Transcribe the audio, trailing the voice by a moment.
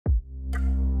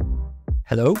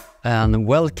Hello and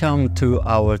welcome to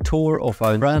our tour of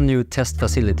our brand new test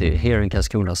facility here in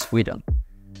Karlskrona, Sweden.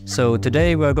 So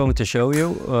today we are going to show you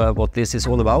what this is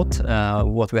all about,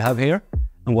 what we have here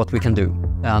and what we can do.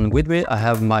 And with me I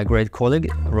have my great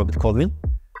colleague, Robert Colvin.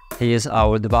 He is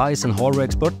our device and hardware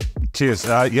expert. Cheers.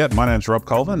 My name's Rob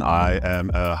Colvin. I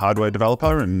am a hardware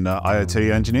developer and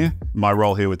IoT engineer. My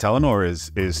role here with Telenor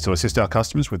is to assist our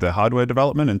customers with their hardware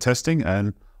development and testing,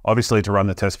 and obviously to run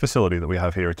the test facility that we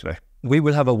have here today. We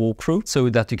will have a walkthrough so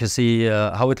that you can see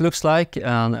how it looks like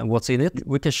and what's in it.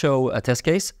 We can show a test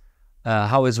case,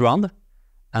 how it's run,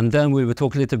 and then we will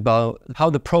talk a little about how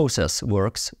the process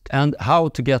works and how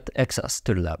to get access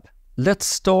to the lab. Let's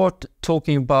start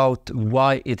talking about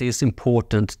why it is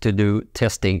important to do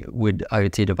testing with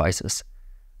IoT devices.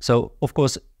 So, of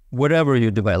course, whatever you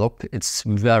develop, it's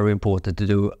very important to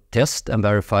do test and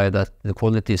verify that the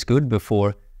quality is good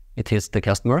before it hits the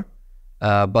customer.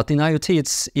 But in IoT,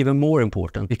 it's even more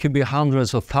important. It could be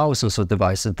hundreds of thousands of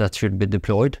devices that should be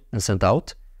deployed and sent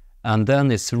out. And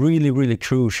then it's really, really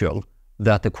crucial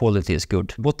that the quality is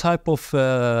good. What type of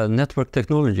network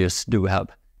technologies do we have?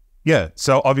 Yeah,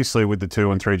 so obviously with the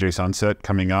 2 and 3G sunset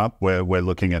coming up, we're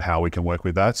looking at how we can work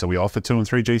with that. So we offer 2 and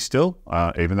 3G still,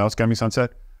 even though it's coming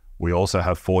sunset. We also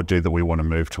have 4G that we want to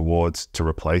move towards to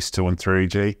replace 2 and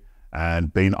 3G.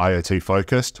 And being IoT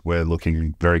focused, we're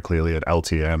looking very clearly at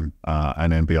LTE-M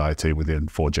and NB-IoT within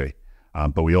 4G.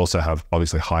 But we also have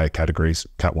obviously higher categories,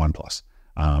 Cat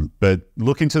 1+. But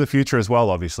looking to the future as well,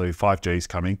 obviously 5G is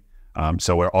coming.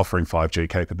 So we're offering 5G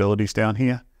capabilities down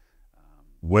here.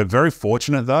 We're very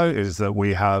fortunate though, is that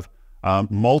we have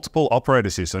multiple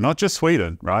operators here. So not just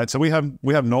Sweden, right? So we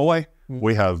have Norway,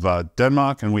 we have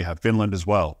Denmark, and we have Finland as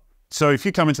well. So if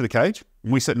you come into the cage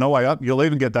and we set Norway up, you'll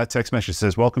even get that text message that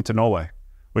says, "Welcome to Norway,"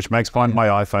 which makes my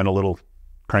iPhone a little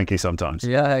cranky sometimes.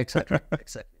 Yeah, exactly.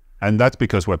 Exactly. And that's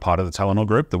because we're part of the Telenor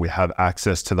group, that we have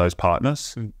access to those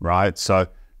partners, right? So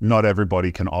not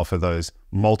everybody can offer those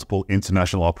multiple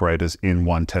international operators in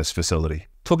one test facility.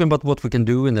 Talking about what we can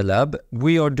do in the lab,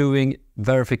 we are doing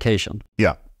verification.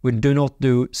 Yeah. We do not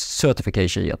do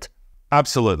certification yet.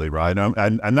 Absolutely, right.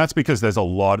 And that's because there's a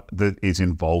lot that is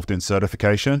involved in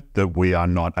certification that we are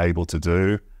not able to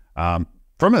do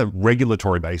from a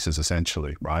regulatory basis,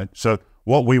 essentially, right? So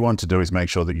what we want to do is make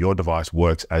sure that your device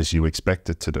works as you expect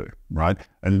it to do, right?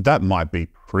 And that might be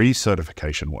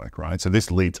pre-certification work, right? So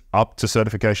this leads up to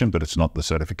certification, but it's not the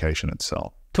certification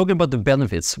itself. Talking about the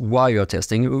benefits, why you're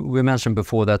testing, we mentioned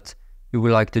before that you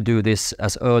would like to do this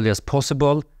as early as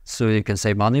possible so you can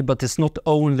save money, but it's not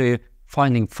only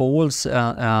finding faults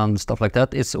and stuff like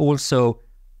that, it's also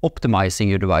optimizing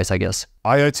your device, I guess.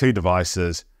 IoT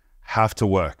devices have to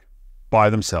work by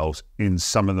themselves in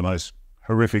some of the most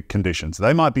horrific conditions.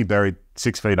 They might be buried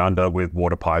 6 feet under with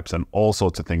water pipes and all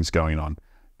sorts of things going on.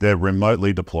 They're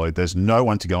remotely deployed. There's no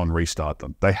one to go and restart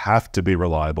them. They have to be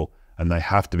reliable, and they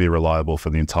have to be reliable for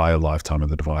the entire lifetime of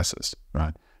the devices,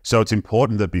 right? So it's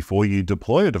important that before you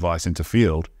deploy a device into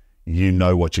field, you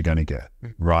know what you're going to get,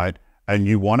 right? And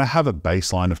you want to have a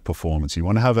baseline of performance. You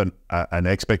want to have an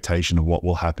expectation of what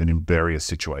will happen in various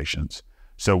situations.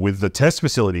 So with the test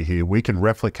facility here, we can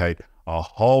replicate a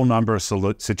whole number of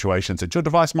situations that your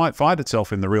device might find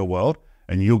itself in the real world,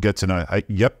 and you'll get to know, hey,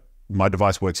 yep, my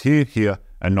device works here, here,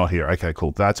 and not here. Okay,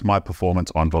 cool. That's my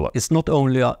performance envelope. It's not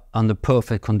only under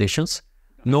perfect conditions.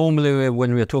 Normally,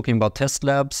 when we are talking about test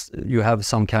labs, you have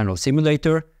some kind of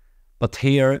simulator, but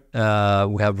here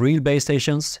we have real base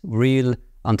stations, real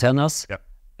antennas,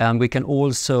 and we can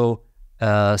also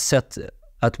set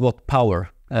at what power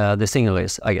the signal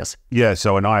is, I guess. Yeah,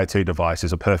 so an IoT device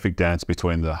is a perfect dance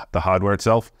between the hardware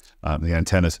itself, the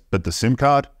antennas, but the SIM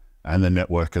card and the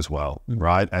network as well,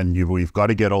 right? And we've got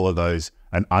to get all of those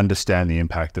and understand the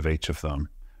impact of each of them,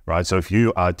 right? So if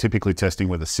you are typically testing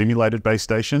with a simulated base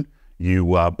station,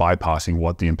 you are bypassing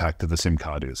what the impact of the SIM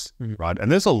card is, right?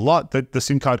 And there's a lot that the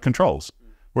SIM card controls.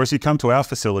 Whereas you come to our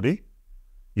facility,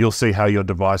 you'll see how your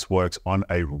device works on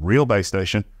a real base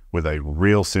station with a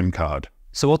real SIM card.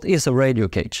 So what is a radio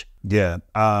cage? Yeah,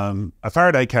 a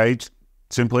Faraday cage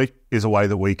simply is a way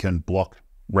that we can block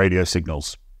radio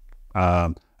signals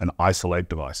and isolate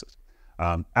devices.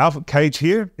 Our cage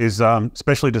here is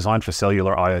specially designed for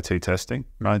cellular IoT testing,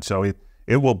 right? So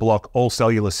it will block all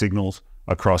cellular signals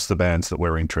across the bands that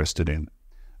we're interested in.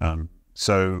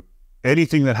 So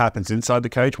anything that happens inside the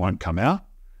cage won't come out,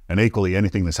 and equally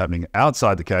anything that's happening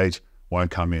outside the cage won't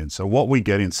come in. So what we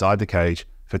get inside the cage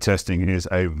for testing is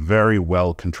a very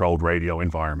well-controlled radio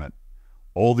environment.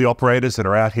 All the operators that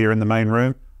are out here in the main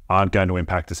room aren't going to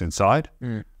impact us inside,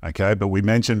 okay? But we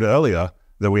mentioned earlier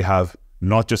that we have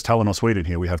not just Telenor Sweden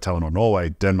here, we have Telenor Norway,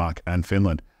 Denmark, and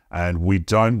Finland. And we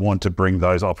don't want to bring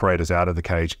those operators out of the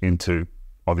cage into,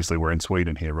 obviously we're in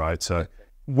Sweden here, right? So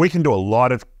we can do a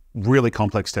lot of really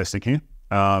complex testing here.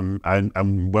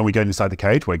 And when we get inside the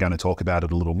cage, we're going to talk about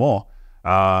it a little more.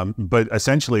 But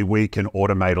essentially we can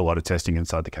automate a lot of testing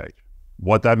inside the cage.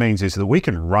 What that means is that we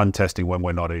can run testing when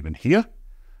we're not even here.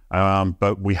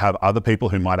 But we have other people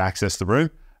who might access the room,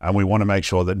 and we want to make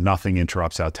sure that nothing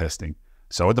interrupts our testing.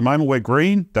 So at the moment we're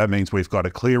green. That means we've got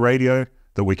a clear radio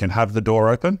that we can have the door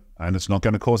open and it's not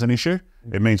going to cause an issue.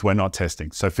 It means we're not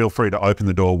testing. So feel free to open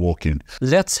the door, walk in.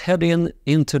 Let's head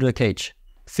into the cage.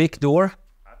 Thick door.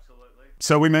 Absolutely.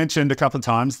 So we mentioned a couple of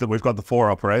times that we've got the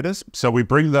 4 operators. So we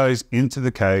bring those into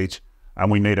the cage and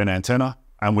we need an antenna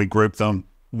and we group them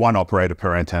 1 operator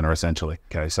per antenna essentially.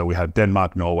 Okay, so we have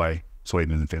Denmark, Norway,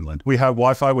 Sweden and Finland. We have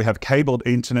Wi-Fi, we have cabled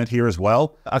internet here as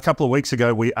well. A couple of weeks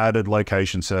ago, we added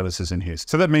location services in here.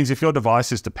 So that means if your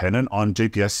device is dependent on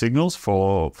GPS signals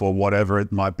for whatever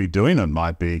it might be doing, it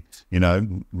might be, you know,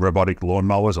 robotic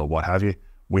lawnmowers or what have you,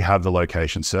 we have the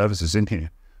location services in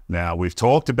here. Now, we've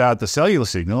talked about the cellular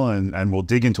signal and we'll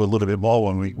dig into a little bit more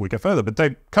when we go further, but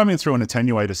they come in through an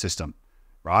attenuator system,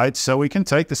 right? So we can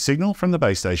take the signal from the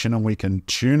base station and we can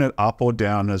tune it up or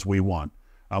down as we want.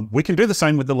 We can do the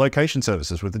same with the location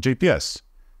services with the GPS.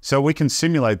 So we can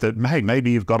simulate that, hey,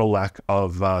 maybe you've got a lack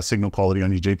of signal quality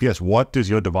on your GPS. What does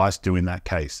your device do in that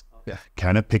case? Yeah.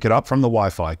 Can it pick it up from the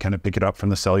Wi-Fi? Can it pick it up from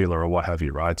the cellular or what have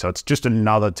you, right? So it's just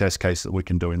another test case that we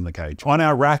can do in the cage. On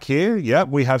our rack here, yeah,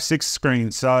 we have 6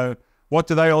 screens. So what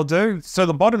do they all do? So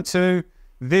the bottom 2,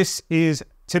 this is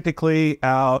typically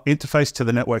our interface to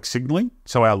the network signaling.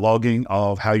 So our logging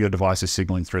of how your device is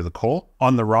signaling through the core.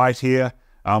 On the right here,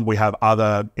 we have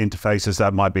other interfaces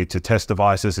that might be to test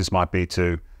devices. This might be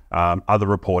to other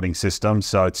reporting systems.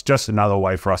 So it's just another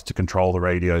way for us to control the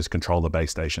radios, control the base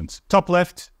stations. Top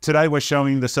left, today we're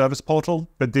showing the service portal,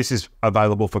 but this is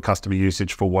available for customer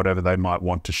usage for whatever they might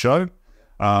want to show.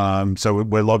 So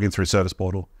we're logging through service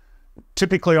portal.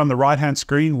 Typically on the right-hand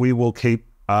screen, we will keep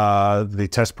the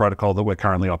test protocol that we're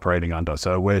currently operating under.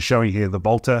 So we're showing here the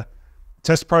Volta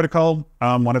test protocol,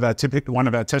 one of our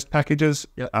test packages,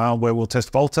 where we'll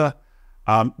test Volta.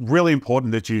 Really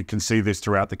important that you can see this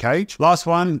throughout the cage. Last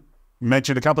one,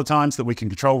 mentioned a couple of times that we can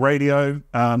control radio.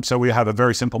 So we have a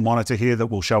very simple monitor here that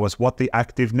will show us what the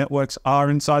active networks are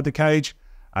inside the cage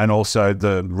and also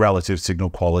the relative signal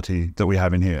quality that we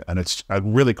have in here. And it's a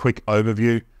really quick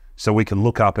overview. So we can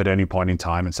look up at any point in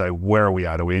time and say, where are we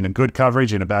at? Are we in a good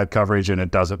coverage, in a bad coverage, and it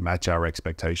doesn't match our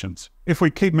expectations? If we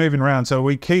keep moving around, so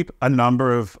we keep a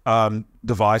number of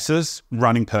devices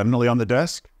running permanently on the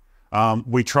desk.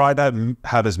 We try to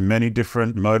have as many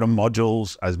different modem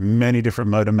modules, as many different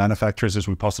modem manufacturers as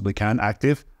we possibly can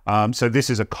active. So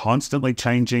this is a constantly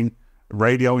changing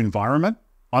radio environment.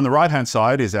 On the right-hand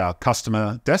side is our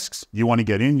customer desks. You want to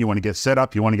get in, you want to get set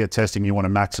up, you want to get testing, you want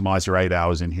to maximize your 8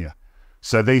 hours in here.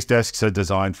 So these desks are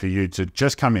designed for you to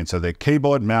just come in. So they're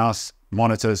keyboard, mouse,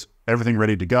 monitors, everything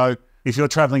ready to go. If you're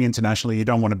traveling internationally, you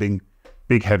don't want to bring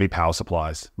big, heavy power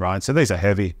supplies, right? So these are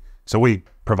heavy. So we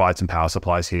provide some power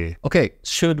supplies here. Okay,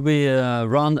 should we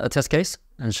run a test case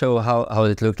and show how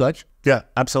it looked like? Yeah,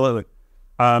 absolutely.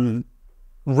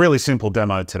 Really simple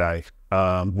demo today.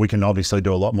 We can obviously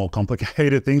do a lot more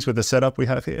complicated things with the setup we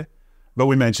have here, but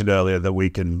we mentioned earlier that we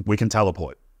can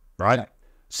teleport, right? Yeah.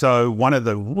 So one of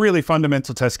the really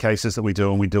fundamental test cases that we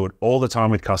do, and we do it all the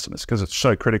time with customers because it's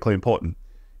so critically important,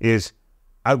 is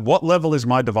at what level is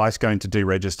my device going to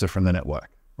deregister from the network,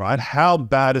 right? How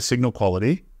bad a signal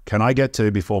quality can I get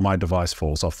to before my device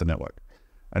falls off the network?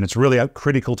 And it's really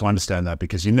critical to understand that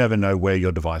because you never know where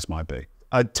your device might be.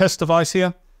 A test device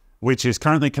here, which is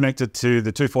currently connected to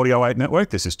the 24008 network.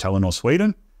 This is Telenor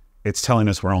Sweden. It's telling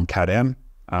us we're on Cat-M,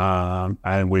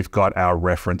 and we've got our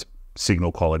reference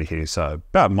signal quality here, so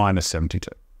about -72.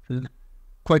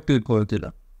 Quite good quality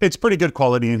though. It's pretty good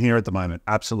quality in here at the moment,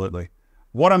 absolutely.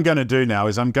 What I'm going to do now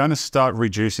is I'm going to start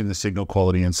reducing the signal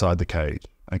quality inside the cage.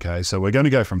 Okay, so we're going to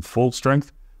go from full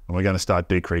strength and we're going to start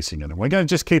decreasing it. And we're going to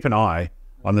just keep an eye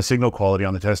on the signal quality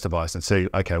on the test device and see,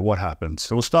 okay, what happens?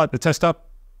 So we'll start the test up.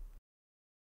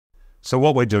 So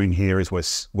what we're doing here is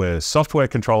we're software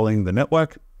controlling the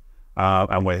network,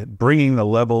 and we're bringing the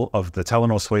level of the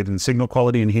Telenor Sweden signal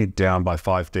quality in here down by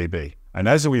 5 dB. And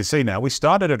as we see now, we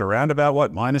started at around about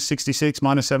what, -66,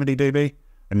 -70 dB,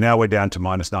 and now we're down to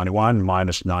 -91,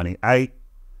 -98.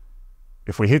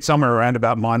 If we hit somewhere around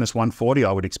about -140,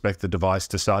 I would expect the device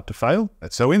to start to fail.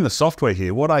 So in the software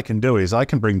here, what I can do is I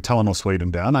can bring Telenor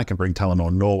Sweden down, I can bring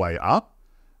Telenor Norway up,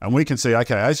 and we can see,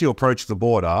 okay, as you approach the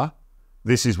border,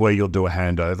 this is where you'll do a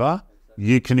handover.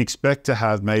 You can expect to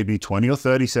have maybe 20 or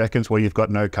 30 seconds where you've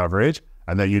got no coverage,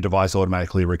 and then your device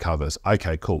automatically recovers.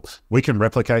 Okay, cool. We can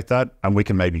replicate that, and we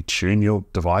can maybe tune your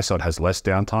device so it has less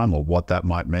downtime or what that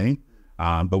might mean.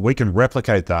 But we can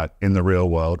replicate that in the real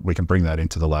world. We can bring that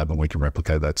into the lab and we can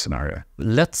replicate that scenario.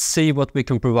 Let's see what we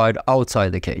can provide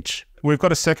outside the cage. We've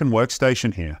got a second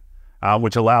workstation here,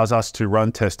 which allows us to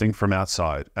run testing from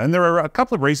outside. And there are a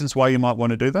couple of reasons why you might want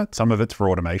to do that. Some of it's for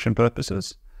automation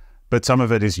purposes, but some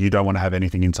of it is you don't want to have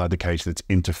anything inside the cage that's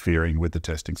interfering with the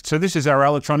testing. So this is our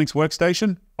electronics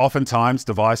workstation. Oftentimes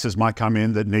devices might come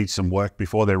in that need some work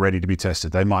before they're ready to be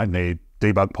tested. They might need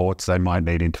debug ports, they might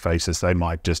need interfaces, they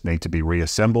might just need to be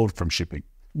reassembled from shipping.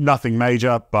 Nothing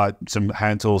major, but some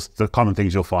hand tools, the common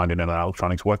things you'll find in an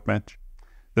electronics workbench.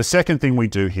 The second thing we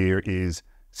do here is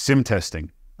sim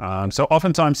testing. So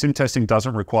oftentimes sim testing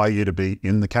doesn't require you to be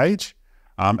in the cage,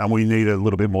 and we need a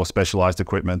little bit more specialized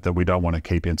equipment that we don't want to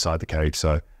keep inside the cage.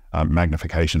 So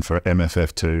magnification for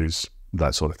MFF2s,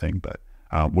 that sort of thing. But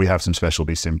we have some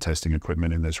specialty sim testing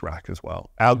equipment in this rack as well.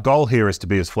 Our goal here is to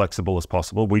be as flexible as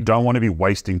possible. We don't want to be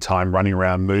wasting time running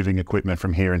around moving equipment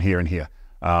from here and here and here.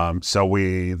 So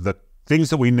the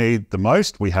things that we need the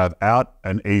most, we have out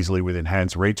and easily within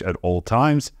hand's reach at all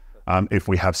times. If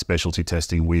we have specialty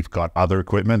testing, we've got other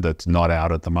equipment that's not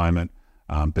out at the moment.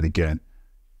 But again,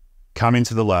 come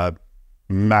into the lab,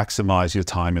 maximize your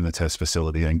time in the test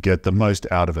facility and get the most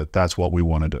out of it. That's what we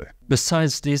want to do.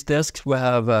 Besides these desks, we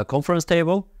have a conference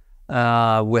table.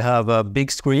 We have a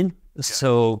big screen. Yeah.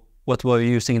 So what were you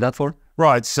using that for?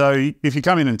 Right. So if you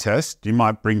come in and test, you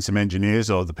might bring some engineers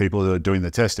or the people that are doing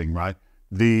the testing, right?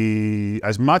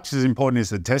 As much as important as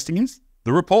the testing is,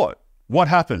 the report. What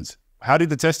happens? How did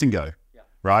the testing go? Yeah.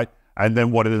 Right? And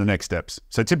then what are the next steps?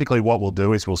 So typically what we'll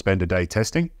do is we'll spend a day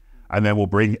testing, and then we'll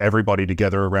bring everybody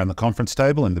together around the conference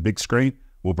table and the big screen.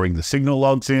 We'll bring the signal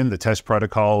logs in, the test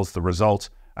protocols, the results,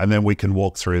 and then we can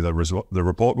walk through the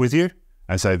report with you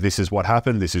and say, this is what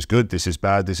happened, this is good, this is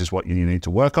bad, this is what you need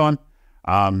to work on,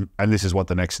 and this is what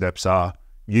the next steps are.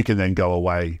 You can then go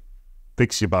away,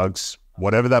 fix your bugs,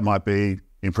 whatever that might be,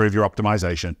 improve your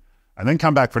optimization, and then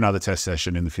come back for another test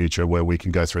session in the future where we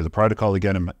can go through the protocol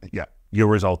again and yeah, your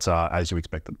results are as you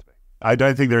expect them to be. I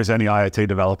don't think there's any IoT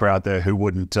developer out there who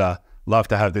wouldn't love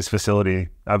to have this facility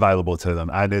available to them.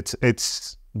 And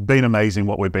it's been amazing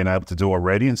what we've been able to do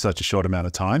already in such a short amount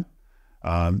of time.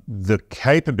 The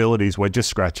capabilities, we're just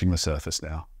scratching the surface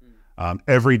now.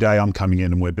 Every day I'm coming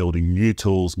in and we're building new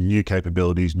tools, new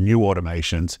capabilities, new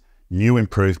automations, new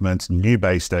improvements, new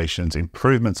base stations,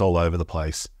 improvements all over the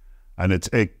place. And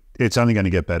it's only going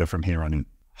to get better from here on in.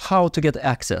 How to get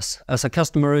access. As a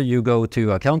customer, you go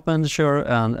to account manager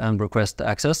and request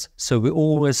access. So we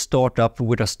always start up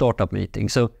with a startup meeting.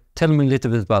 So tell me a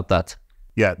little bit about that.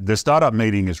 Yeah, the startup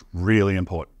meeting is really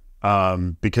important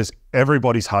because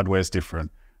everybody's hardware is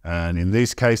different. And in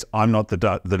this case, I'm not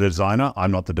the designer, I'm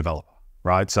not the developer,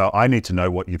 right? So I need to know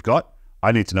what you've got,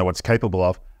 I need to know what it's capable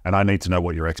of, and I need to know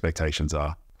what your expectations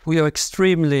are. We are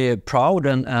extremely proud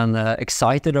and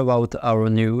excited about our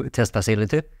new test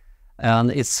facility.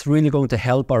 And it's really going to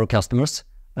help our customers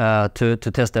to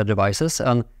test their devices.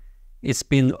 And it's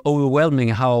been overwhelming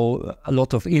how a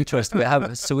lot of interest we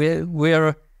have. So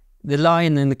the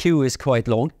line in the queue is quite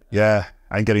long. Yeah,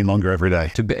 and getting longer every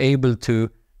day. To be able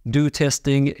to do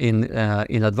testing in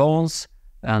advance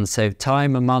and save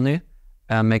time and money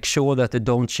and make sure that they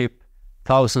don't ship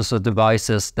thousands of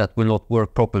devices that will not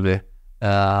work properly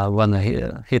when they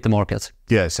hit the market.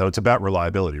 Yeah, so it's about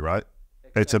reliability, right?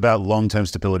 It's about long-term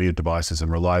stability of devices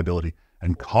and reliability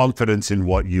and confidence in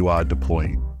what you are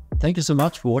deploying. Thank you so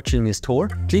much for watching this tour.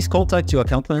 Please contact your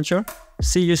account manager.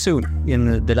 See you soon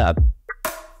in the lab.